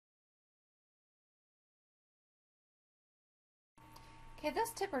Okay,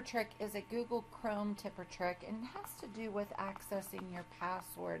 this tipper trick is a Google Chrome tipper trick, and it has to do with accessing your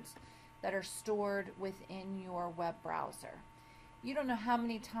passwords that are stored within your web browser. You don't know how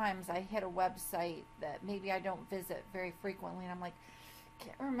many times I hit a website that maybe I don't visit very frequently, and I'm like, I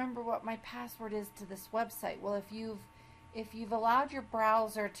can't remember what my password is to this website. Well, if you've allowed your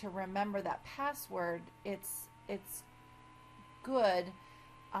browser to remember that password, it's good.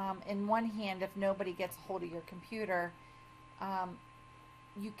 In one hand, if nobody gets a hold of your computer, um,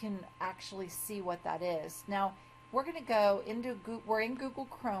 you can actually see what that is. Now, we're going to go into Google, we're in Google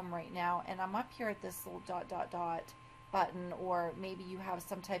Chrome right now, and I'm up here at this little dot dot dot button, or maybe you have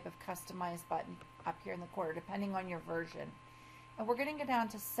some type of customized button up here in the corner, depending on your version. And we're going to go down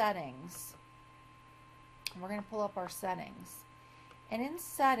to settings, and we're going to pull up our settings. And in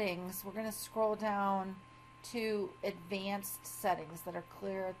settings, we're going to scroll down to advanced settings that are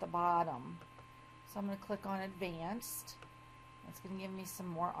clear at the bottom. So I'm going to click on advanced. It's going to give me some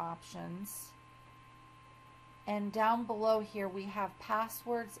more options. And down below here we have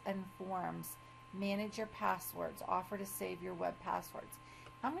passwords and forms. Manage your passwords. Offer to save your web passwords.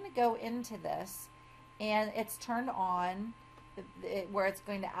 I'm going to go into this, and it's turned on where it's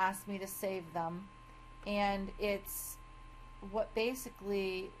going to ask me to save them. And it's what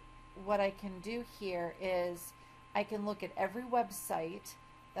I can do here is I can look at every website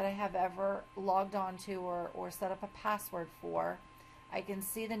that I have ever logged on to or set up a password for. I can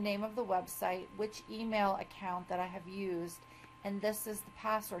see the name of the website, which email account that I have used, and this is the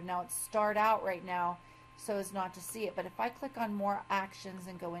password. Now it's starred out right now so as not to see it, but if I click on more actions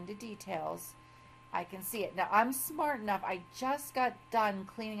and go into details, I can see it. Now I'm smart enough, I just got done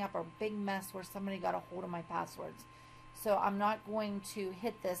cleaning up a big mess where somebody got a hold of my passwords. So I'm not going to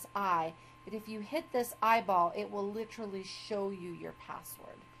hit this I, but if you hit this eyeball, it will literally show you your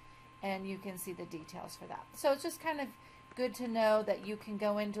password, and you can see the details for that. So it's just kind of good to know that you can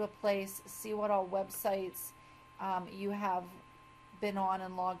go into a place, see what all websites you have been on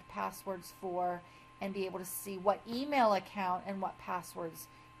and logged passwords for, and be able to see what email account and what passwords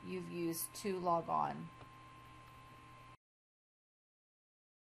you've used to log on.